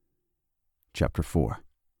Chapter 4.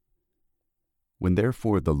 When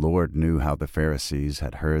therefore the Lord knew how the Pharisees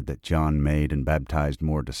had heard that John made and baptized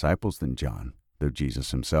more disciples than John, though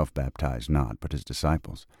Jesus himself baptized not, but his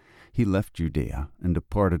disciples, he left Judea and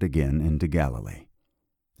departed again into Galilee.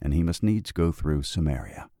 And he must needs go through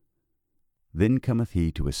Samaria. Then cometh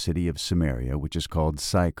he to a city of Samaria, which is called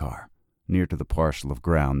Sychar, near to the parcel of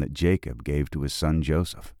ground that Jacob gave to his son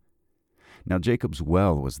Joseph. Now Jacob's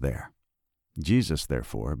well was there. Jesus,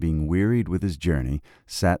 therefore, being wearied with his journey,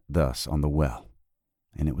 sat thus on the well,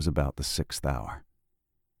 and it was about the 6th hour.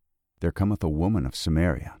 There cometh a woman of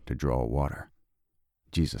Samaria to draw water.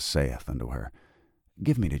 Jesus saith unto her,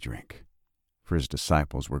 Give me to drink. For his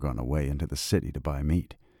disciples were gone away into the city to buy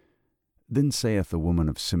meat. Then saith the woman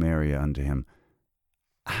of Samaria unto him,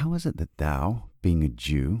 How is it that thou, being a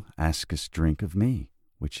Jew, askest drink of me,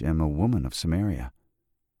 which am a woman of Samaria?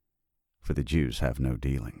 For the Jews have no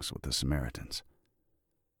dealings with the Samaritans.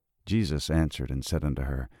 Jesus answered and said unto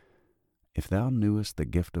her, If thou knewest the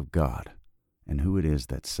gift of God, and who it is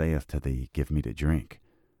that saith to thee, Give me to drink,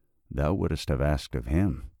 thou wouldest have asked of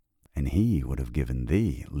him, and he would have given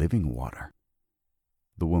thee living water.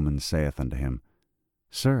 The woman saith unto him,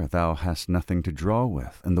 Sir, thou hast nothing to draw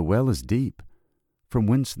with, and the well is deep. From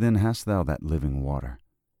whence then hast thou that living water?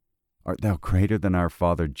 Art thou greater than our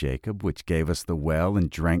father Jacob, which gave us the well, and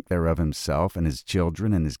drank thereof himself, and his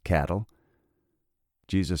children, and his cattle?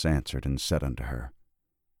 Jesus answered and said unto her,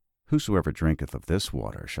 Whosoever drinketh of this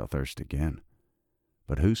water shall thirst again.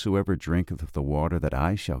 But whosoever drinketh of the water that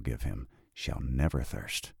I shall give him shall never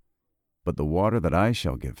thirst. But the water that I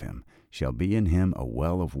shall give him shall be in him a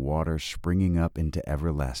well of water springing up into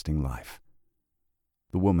everlasting life.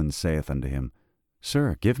 The woman saith unto him,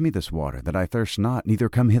 Sir, give me this water, that I thirst not, neither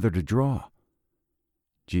come hither to draw.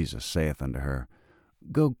 Jesus saith unto her,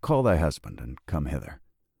 Go call thy husband, and come hither.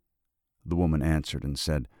 The woman answered and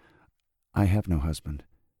said, I have no husband.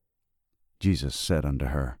 Jesus said unto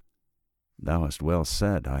her, Thou hast well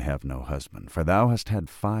said, I have no husband, for thou hast had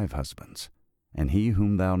 5 husbands, and he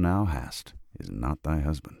whom thou now hast is not thy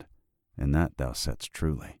husband, and that thou saidst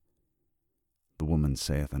truly. The woman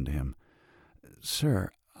saith unto him,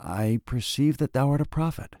 Sir, I perceive that thou art a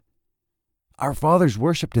prophet. Our fathers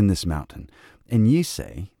worshipped in this mountain, and ye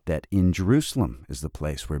say that in Jerusalem is the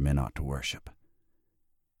place where men ought to worship.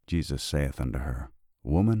 Jesus saith unto her,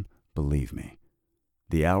 Woman, believe me,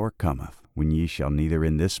 the hour cometh when ye shall neither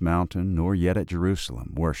in this mountain nor yet at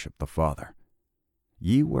Jerusalem worship the Father.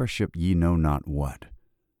 Ye worship ye know not what.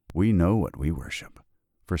 We know what we worship,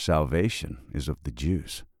 for salvation is of the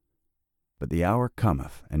Jews. But the hour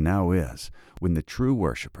cometh, and now is, when the true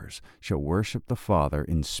worshippers shall worship the Father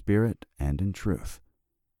in spirit and in truth,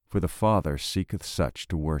 for the Father seeketh such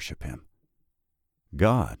to worship him.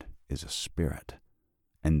 God is a spirit,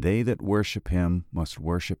 and they that worship him must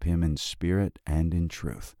worship him in spirit and in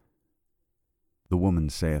truth. The woman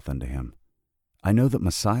saith unto him, I know that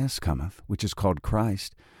Messiah cometh, which is called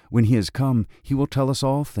Christ. When he is come, he will tell us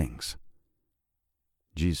all things.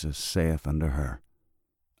 Jesus saith unto her,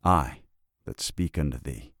 I that speak unto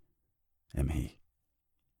thee am he.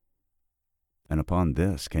 And upon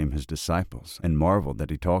this came his disciples, and marveled that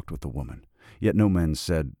he talked with the woman. Yet no man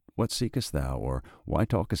said, What seekest thou? Or why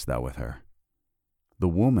talkest thou with her? The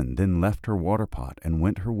woman then left her waterpot, and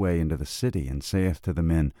went her way into the city, and saith to the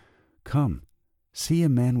men, Come, see a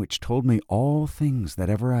man which told me all things that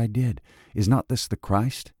ever I did. Is not this the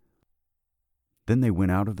Christ? Then they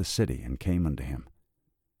went out of the city, and came unto him.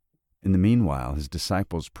 In the meanwhile his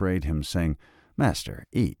disciples prayed him, saying, Master,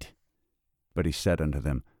 eat. But he said unto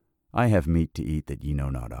them, I have meat to eat that ye know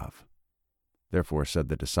not of. Therefore said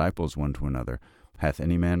the disciples one to another, Hath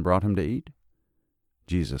any man brought him to eat?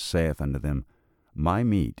 Jesus saith unto them, My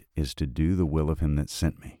meat is to do the will of him that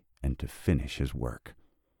sent me, and to finish his work.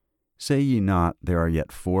 Say ye not, There are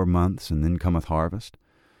yet 4 months, and then cometh harvest?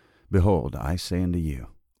 Behold, I say unto you,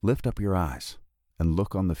 Lift up your eyes, and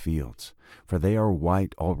look on the fields, for they are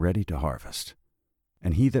white already to harvest.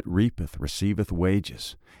 And he that reapeth receiveth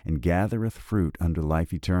wages, and gathereth fruit unto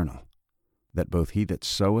life eternal, that both he that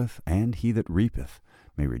soweth and he that reapeth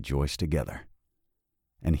may rejoice together.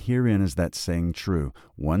 And herein is that saying true,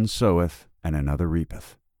 One soweth, and another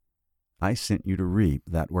reapeth. I sent you to reap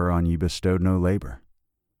that whereon ye bestowed no labor.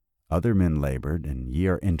 Other men labored, and ye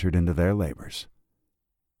are entered into their labors.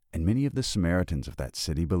 And many of the Samaritans of that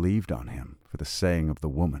city believed on him, for the saying of the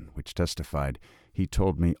woman, which testified, He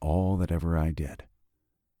told me all that ever I did.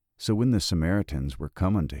 So when the Samaritans were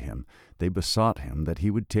come unto him, they besought him that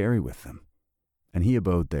he would tarry with them. And he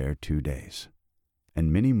abode there 2 days.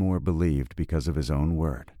 And many more believed because of his own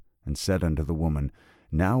word, and said unto the woman,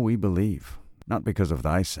 Now we believe, not because of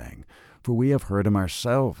thy saying, for we have heard him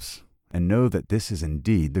ourselves, and know that this is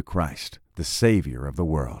indeed the Christ, the Savior of the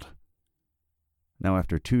world." Now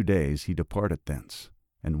after 2 days he departed thence,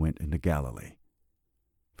 and went into Galilee.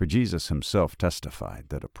 For Jesus himself testified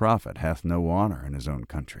that a prophet hath no honor in his own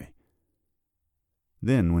country.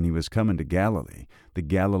 Then when he was come into Galilee, the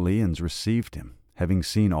Galileans received him, having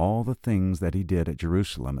seen all the things that he did at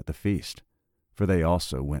Jerusalem at the feast, for they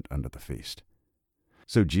also went unto the feast.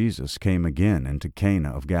 So Jesus came again into Cana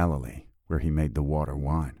of Galilee, where he made the water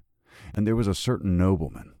wine. And there was a certain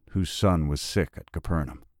nobleman, whose son was sick at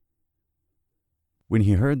Capernaum. When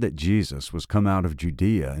he heard that Jesus was come out of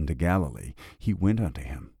Judea into Galilee, he went unto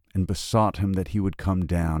him, and besought him that he would come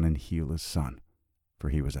down and heal his son, for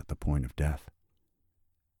he was at the point of death.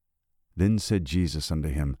 Then said Jesus unto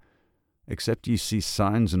him, Except ye see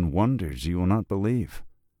signs and wonders, ye will not believe.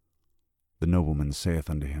 The nobleman saith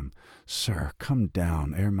unto him, Sir, come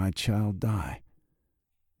down ere my child die.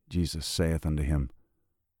 Jesus saith unto him,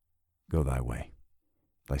 Go thy way,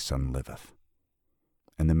 thy son liveth.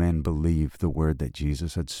 And the man believed the word that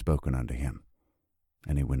Jesus had spoken unto him,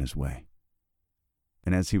 and he went his way.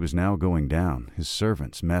 And as he was now going down, his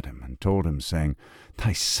servants met him, and told him, saying,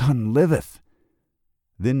 Thy son liveth.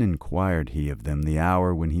 Then inquired he of them the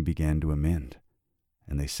hour when he began to amend.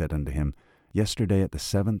 And they said unto him, Yesterday at the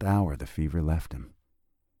 7th hour the fever left him.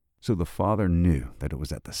 So the father knew that it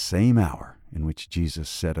was at the same hour in which Jesus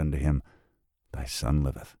said unto him, Thy son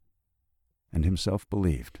liveth. And himself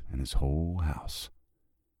believed, and his whole house.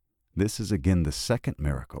 This is again the second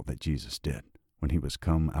miracle that Jesus did, when he was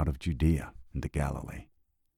come out of Judea into Galilee.